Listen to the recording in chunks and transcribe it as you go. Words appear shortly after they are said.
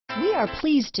We are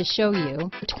pleased to show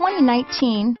you the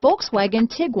 2019 Volkswagen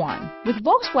Tiguan. With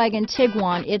Volkswagen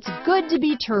Tiguan, it's good to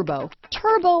be turbo.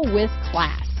 Turbo with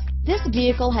class. This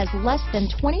vehicle has less than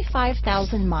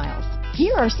 25,000 miles.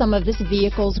 Here are some of this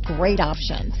vehicle's great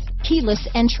options: keyless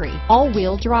entry,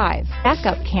 all-wheel drive,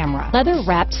 backup camera,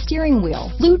 leather-wrapped steering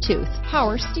wheel, Bluetooth,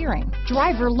 power steering,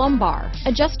 driver lumbar,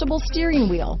 adjustable steering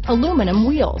wheel, aluminum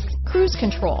wheels, cruise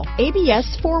control,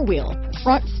 ABS four-wheel,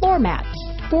 front floor mats,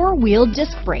 four-wheel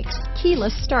disc brakes,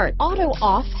 keyless start,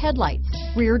 auto-off headlights,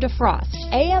 rear defrost,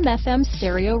 AM/FM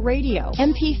stereo radio,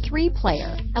 MP3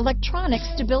 player, electronic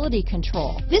stability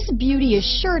control. This beauty is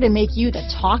sure to make you the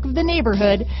talk of the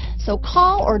neighborhood, so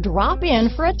call or drop in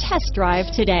for a test drive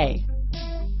today.